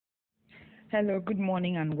Hello, good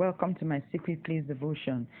morning, and welcome to my Secret Place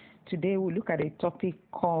devotion. Today we'll look at a topic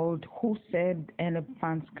called Who Said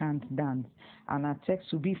Elephants Can't Dance? And our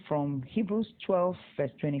text will be from Hebrews 12,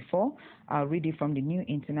 verse 24. I'll read it from the New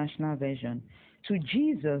International Version. To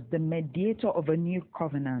Jesus, the mediator of a new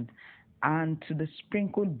covenant, and to the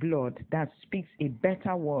sprinkled blood that speaks a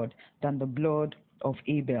better word than the blood of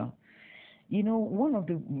Abel. You know, one of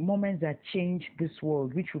the moments that changed this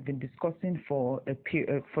world, which we've been discussing for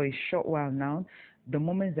a short while now, the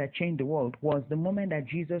moments that changed the world was the moment that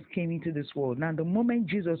Jesus came into this world. Now, the moment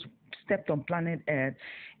Jesus stepped on planet Earth,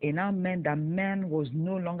 it now meant that man was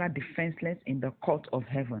no longer defenseless in the court of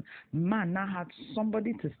heaven. Man now had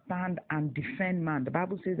somebody to stand and defend man. The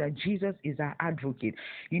Bible says that Jesus is our advocate.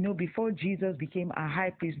 You know, before Jesus became our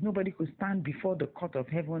high priest, nobody could stand before the court of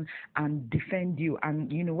heaven and defend you.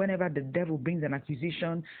 And, you know, whenever the devil brings an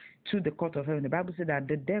accusation to the court of heaven, the Bible says that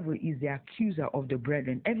the devil is the accuser of the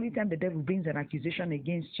brethren. Every time the devil brings an accusation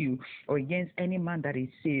against you or against any man that is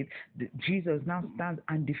saved, Jesus now stands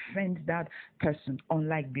and defends that person,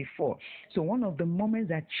 unlike before. So one of the moments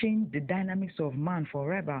that changed the dynamics of man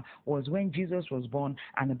forever was when Jesus was born,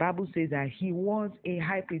 and the Bible says that he was a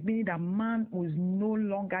high priest, meaning that man was no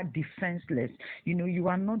longer defenseless. You know, you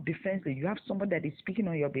are not defenseless. You have somebody that is speaking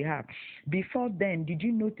on your behalf. Before then, did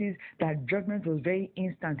you notice that judgment was very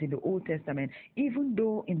instant in the Old Testament? Even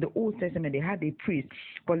though in the Old Testament they had a priest,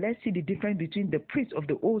 but let's see the difference between the priest of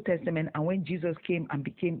the Old Testament and when Jesus came and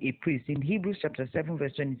became a priest. In Hebrews chapter 7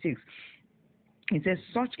 verse 26, it says,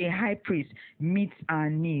 such a high priest meets our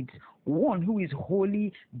needs, one who is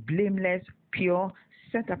holy, blameless, pure,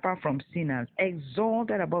 set apart from sinners,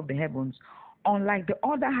 exalted above the heavens. Unlike the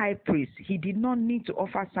other high priests, he did not need to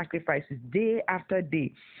offer sacrifices day after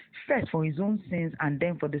day, first for his own sins and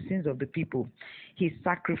then for the sins of the people. He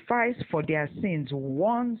sacrificed for their sins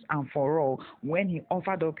once and for all when he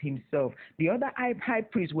offered up himself. The other high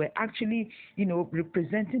priests were actually,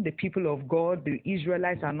 representing the people of God, the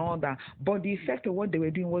Israelites and all that, but the effect of what they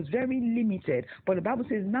were doing was very limited. But the Bible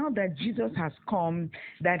says now that Jesus has come,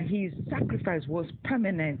 that his sacrifice was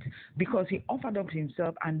permanent because he offered up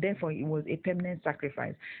himself, and therefore it was a permanent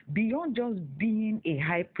sacrifice. Beyond just being a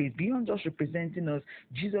high priest, beyond just representing us,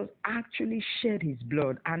 Jesus actually shed his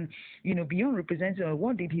blood. And beyond representing us,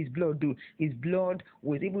 what did his blood do? His blood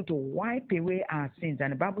was able to wipe away our sins.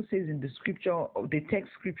 And the Bible says in the scripture, the text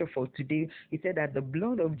scripture for today, it said that the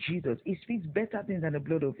blood of Jesus, it speaks better things than the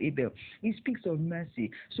blood of Abel. It speaks of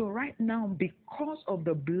mercy. So right now, because of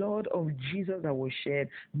the blood of Jesus that was shed,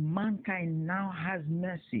 mankind now has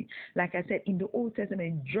mercy. Like I said, in the Old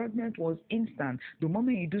Testament, judgment was instant. The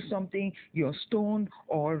moment you do something, you're stoned,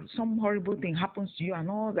 or some horrible thing happens to you and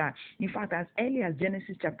all that. In fact, as early as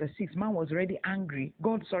Genesis chapter 6, man was already angry.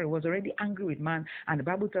 God was already angry with man. And the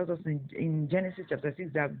Bible tells us in Genesis chapter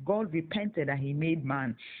 6 that God repented and he made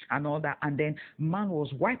man and all that. And then man was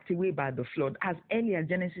wiped away by the flood as early as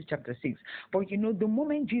Genesis chapter 6. But the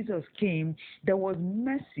moment Jesus came, there was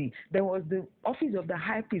mercy. There was the office of the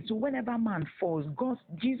high priest. So whenever man falls,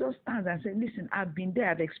 Jesus stands and says, listen, I've been there.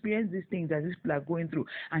 I've experienced these things that these people are going through.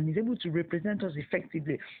 And he's able to represent us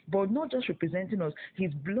effectively. But not just representing us,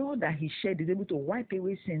 his blood that he shed is able to wipe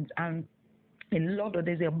away sins. And in Lord,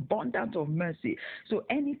 there's abundance of mercy. So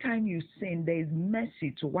anytime you sin, there is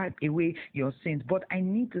mercy to wipe away your sins. But I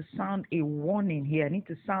need to sound a warning here. I need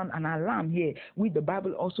to sound an alarm here, which the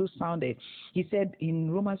Bible also sounded. He said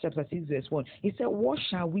in Romans chapter 6 verse 1, he said, what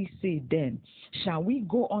shall we say then? Shall we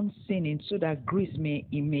go on sinning so that grace may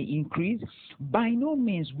increase? By no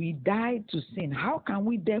means. We died to sin. How can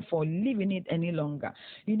we therefore live in it any longer?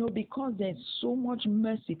 Because there's so much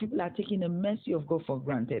mercy. People are taking the mercy of God for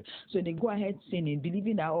granted. So they go ahead sinning,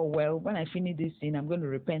 believing that, oh, well, when I finish this sin, I'm going to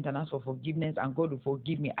repent and ask for forgiveness and God will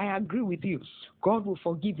forgive me. I agree with you. God will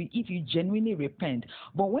forgive you if you genuinely repent.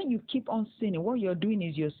 But when you keep on sinning, what you're doing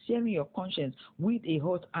is you're searing your conscience with a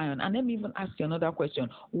hot iron. And let me even ask you another question.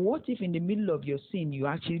 What if in the middle of your sin, you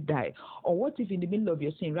actually die? Or what if in the middle of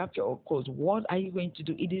your sin, rapture occurs? What are you going to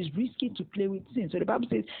do? It is risky to play with sin. So the Bible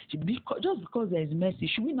says, just because there is mercy,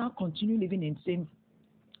 should we now continue living in sin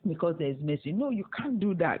because there is mercy? No, you can't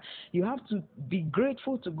do that. You have to be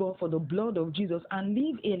grateful to God for the blood of Jesus and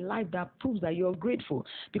live a life that proves that you're grateful.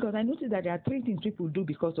 Because I noticed that there are three things people do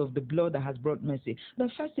because of the blood that has brought mercy. The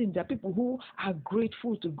first thing, there are people who are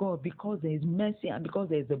grateful to God because there is mercy and because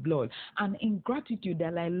there is the blood. And in gratitude, they're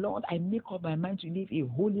like, Lord, I make up my mind to live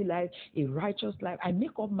a holy life, a righteous life. I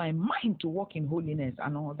make up my mind to walk in holiness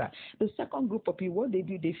and all that. The second group of people, what they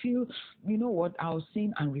do, they feel, you know what, I'll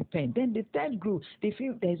sin and repent. Then the third group, they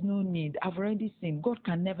feel there's no need. I've already sinned. God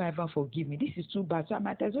can never ever forgive me. This is too bad. So I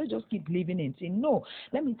might as well just keep living in sin. No,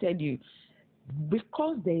 let me tell you,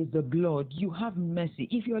 Because there is the blood, you have mercy.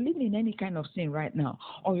 If you're living in any kind of sin right now,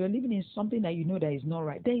 or you're living in something that you know that is not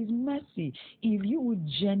right, there is mercy. If you would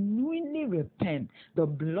genuinely repent, the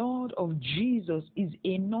blood of Jesus is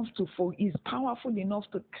enough is powerful enough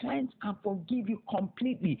to cleanse and forgive you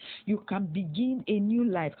completely. You can begin a new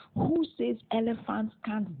life. Who says elephants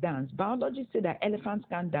can't dance? Biology said that elephants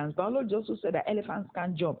can't dance. Biology also said that elephants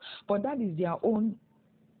can't jump. But that is their own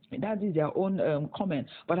comment.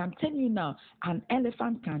 But I'm telling you now, an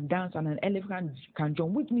elephant can dance and an elephant can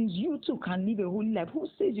jump, which means you too can live a holy life. Who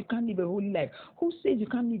says you can't live a holy life? Who says you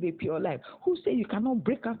can't live a pure life? Who says you cannot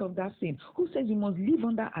break out of that sin? Who says you must live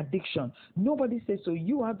under addiction? Nobody says so.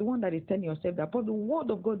 You are the one that is telling yourself that. But the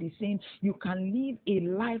word of God is saying you can live a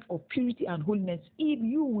life of purity and holiness if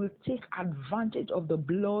you will take advantage of the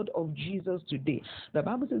blood of Jesus today. The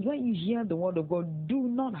Bible says when you hear the word of God, do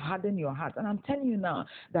not harden your heart. And I'm telling you now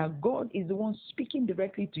that God is the one speaking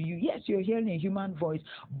directly to you. Yes, you're hearing a human voice,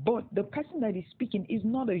 but the person that is speaking is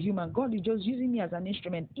not a human. God is just using me as an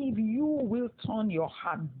instrument. If you will turn your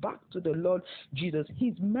heart back to the Lord Jesus,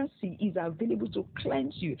 His mercy is available to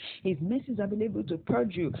cleanse you. His mercy is available to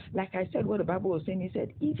purge you. Like I said, what the Bible was saying, He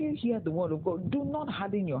said, if you hear the word of God, do not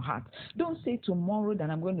harden your heart. Don't say tomorrow that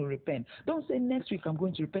I'm going to repent. Don't say next week I'm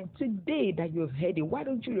going to repent. Today that you have heard it, why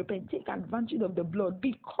don't you repent? Take advantage of the blood,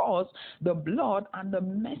 because the blood and the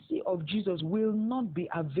mercy of Jesus will not be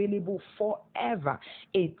available forever.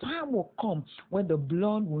 A time will come when the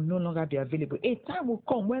blood will no longer be available. A time will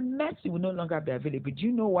come when mercy will no longer be available. Do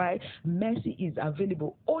you know why? Mercy is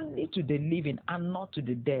available only to the living and not to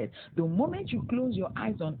the dead. The moment you close your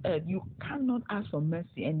eyes on earth, you cannot ask for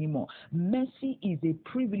mercy anymore. Mercy is a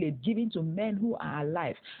privilege given to men who are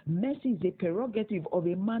alive. Mercy is a prerogative of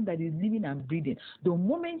a man that is living and breathing. The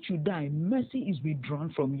moment you die, mercy is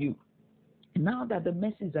withdrawn from you. Now that the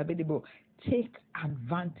mercy is available, take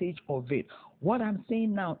advantage of it. What I'm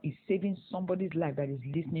saying now is saving somebody's life that is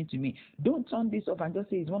listening to me. Don't turn this off and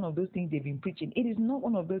just say it's one of those things they've been preaching. It is not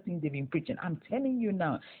one of those things they've been preaching. I'm telling you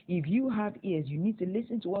now, if you have ears, you need to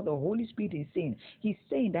listen to what the Holy Spirit is saying. He's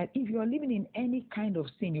saying that if you're living in any kind of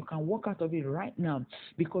sin, you can walk out of it right now,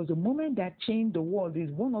 because the moment that changed the world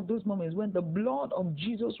is one of those moments when the blood of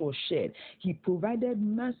Jesus was shed. He provided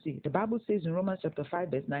mercy. The Bible says in Romans chapter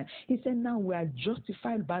 5 verse 9, He said, now we are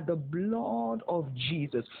justified by the blood of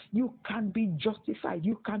Jesus. You can be justified.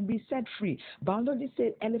 You can be set free. Biology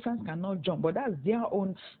said elephants cannot jump, but that's their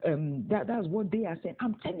own. That's what they are saying.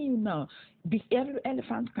 I'm telling you now, the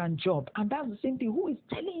elephant can jump, and that's the same thing. Who is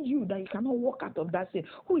telling you that you cannot walk out of that sin?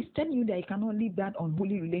 Who is telling you that you cannot live that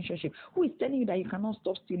unholy relationship? Who is telling you that you cannot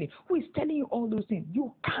stop stealing? Who is telling you all those things?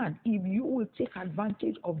 You can, if you will take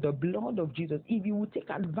advantage of the blood of Jesus. If you will take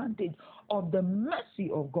advantage of the mercy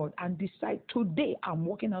of God and decide, today I'm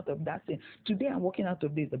walking out of that sin. Today I'm walking out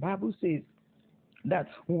of this. The Bible says that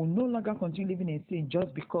we will no longer continue living in sin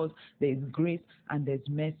just because there is grace and there's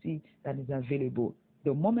mercy that is available.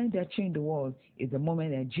 The moment that changed the world is the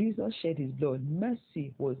moment that Jesus shed His blood.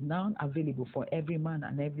 Mercy was now available for every man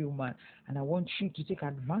and every woman. And I want you to take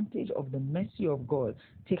advantage of the mercy of God.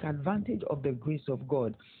 Take advantage of the grace of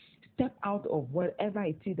God. Step out of whatever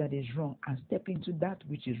it is that is wrong and step into that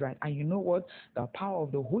which is right. And you know what? The power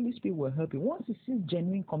of the Holy Spirit will help you. Once you see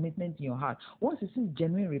genuine commitment in your heart, once you see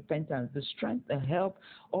genuine repentance, the strength, the help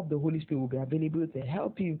of the Holy Spirit will be available to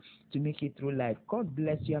help you to make it through life. God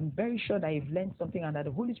bless you. I'm very sure that you've learned something and that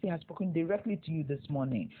the Holy Spirit has spoken directly to you this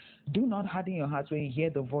morning. Do not harden your heart when you hear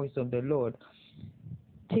the voice of the Lord.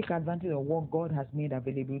 Take advantage of what God has made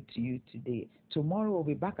available to you today. Tomorrow we'll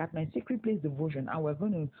be back at my secret place devotion, and we're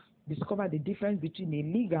going to discover the difference between the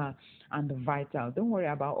legal and the vital. Don't worry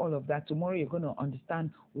about all of that. Tomorrow you're going to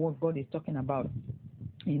understand what God is talking about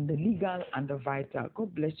in the legal and the vital.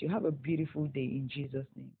 God bless you. Have a beautiful day in Jesus'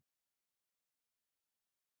 name.